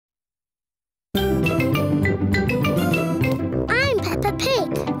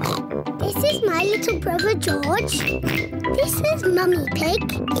brother George. This is Mummy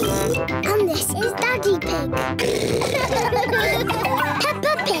Pig. And this is Daddy Pig.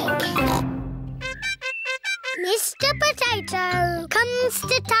 Peppa Pig. Mr. Potato comes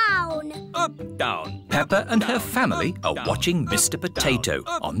to town. Up, down. Peppa and her family are watching Mr. Potato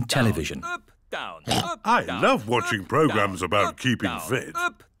on television. Up, down. I love watching programs about keeping fit.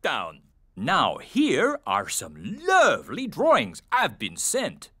 Up, down. Now here are some lovely drawings I've been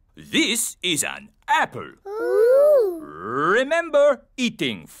sent. This is an apple. Ooh. Remember,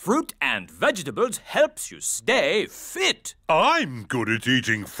 eating fruit and vegetables helps you stay fit. I'm good at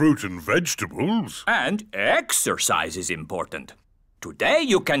eating fruit and vegetables. And exercise is important. Today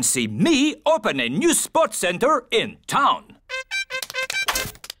you can see me open a new sports center in town.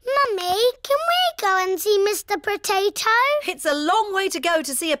 Mummy, can we go and see Mr. Potato? It's a long way to go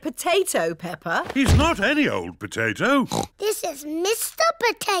to see a potato, Peppa. He's not any old potato. This is Mr.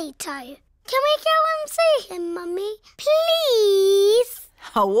 Potato. Can we go and see him, Mummy? Please?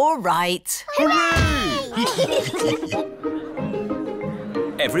 Oh, all right.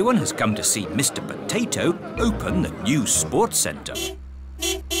 Everyone has come to see Mr. Potato open the new sports centre.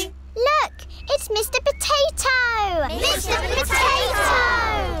 Look, it's Mr. Potato! Mr. Potato!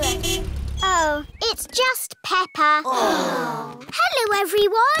 Oh, it's just Peppa. Oh. Hello,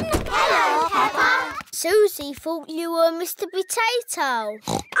 everyone. Hello, Peppa. Susie thought you were Mr. Potato.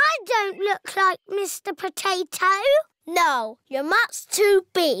 I don't look like Mr. Potato. No, your mouth's too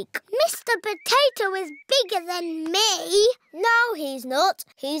big. Mr. Potato is bigger than me. No, he's not.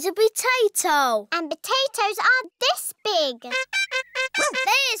 He's a potato. And potatoes are this big.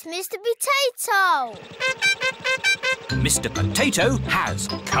 There's Mr. Potato. Mr. Potato has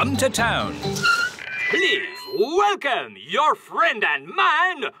come to town. Please welcome your friend and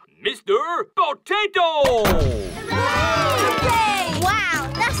mine, Mr. Potato! Hooray!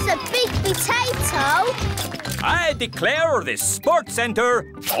 Wow, that's a big potato. I declare this sports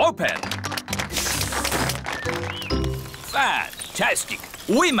center open. Fantastic!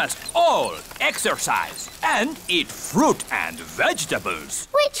 We must all exercise and eat fruit and vegetables.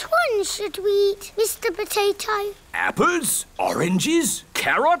 Which one should we eat, Mr. Potato? Apples, oranges,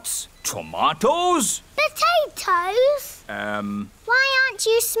 carrots, tomatoes. Potatoes? Why aren't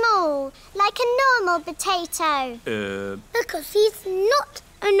you small, like a normal potato? Because he's not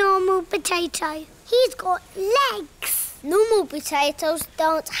a normal potato. He's got legs. Normal potatoes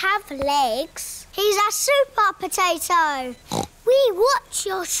don't have legs. He's a super potato. We watch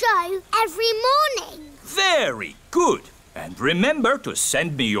your show every morning. Very good. And remember to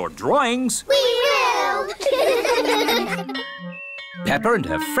send me your drawings. We will. Peppa and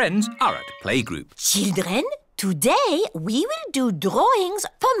her friends are at playgroup. Children, today we will do drawings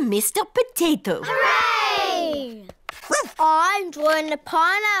for Mr. Potato. Hooray! I'm drawing a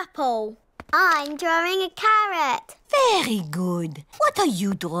pineapple. I'm drawing a carrot. Very good. What are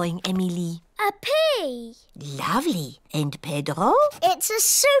you drawing, Emily? A pea. Lovely. And Pedro? It's a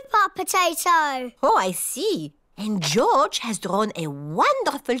super potato. Oh, I see. And George has drawn a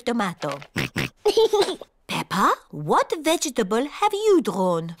wonderful tomato. Peppa, what vegetable have you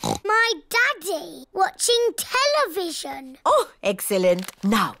drawn? My daddy, watching television. Oh, excellent.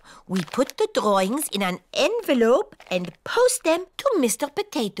 Now, we put the drawings in an envelope and post them to Mr.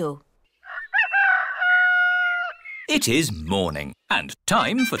 Potato. It is morning and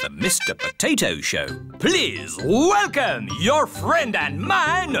time for the Mr. Potato Show. Please welcome your friend and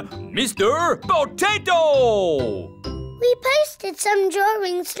mine, Mr. Potato! We posted some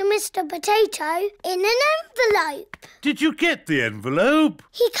drawings to Mr. Potato in an envelope. Did you get the envelope?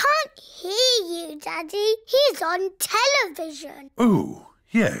 He can't hear you, Daddy. He's on television. Oh,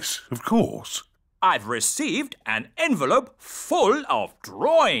 yes, of course. I've received an envelope full of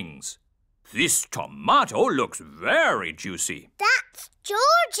drawings. This tomato looks very juicy. That's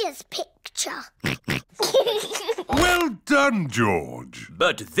George's picture. Well done, George.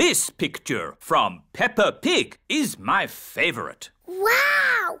 But this picture from Peppa Pig is my favorite.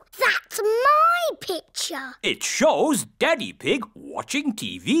 Wow, that's my picture. It shows Daddy Pig watching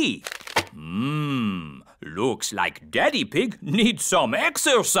TV. Looks like Daddy Pig needs some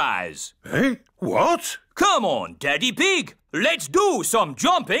exercise. Eh? What? Come on, Daddy Pig. Let's do some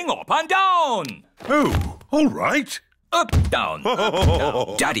jumping up and down. Oh, all right. Up, down, up,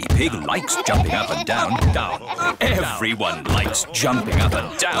 down. Daddy Pig likes jumping up and down, down. Everyone likes jumping up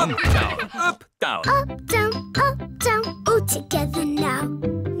and down, down. Up, down. Up, down, all together now.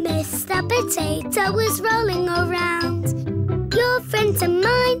 Mr. Potato is rolling around. Your friends and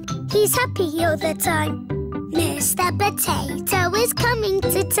mine, he's happy all the time. Mr. Potato is coming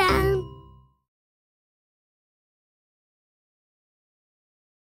to town.